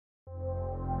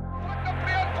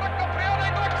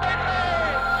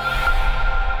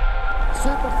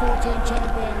Super 14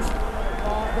 champions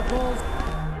are the Bulls.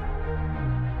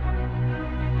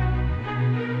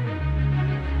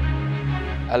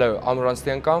 Hello, I'm Ruan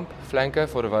Steenkamp, flanker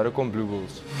for the Vodacom Blue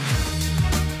Bulls.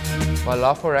 My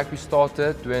love for rugby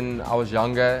started when I was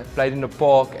younger, played in the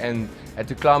park and had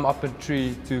to climb up a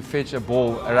tree to fetch a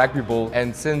rugby ball,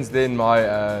 and since then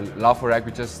my love for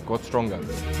rugby just got stronger.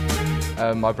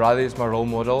 My brother is my role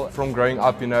model. From growing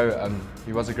up,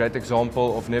 he was a great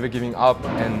example of never giving up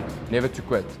and never to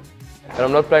quit. When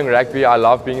I'm not playing rugby, I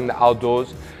love being in the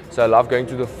outdoors, so I love going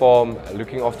to the farm,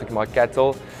 looking after my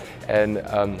cattle, and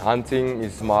hunting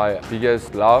is my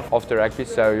biggest love after rugby,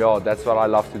 so yeah, that's what I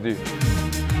love to do.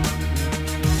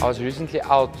 I was recently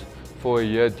out for a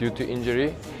year due to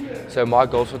injury, so my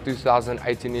goals for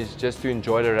 2018 is just to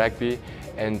enjoy the rugby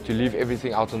and to leave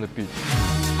everything out on the pitch.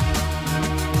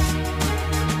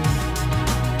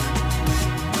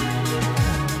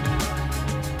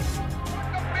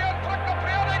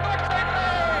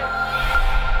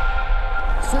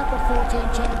 Super 14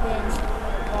 champions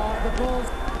are the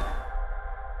Bulls.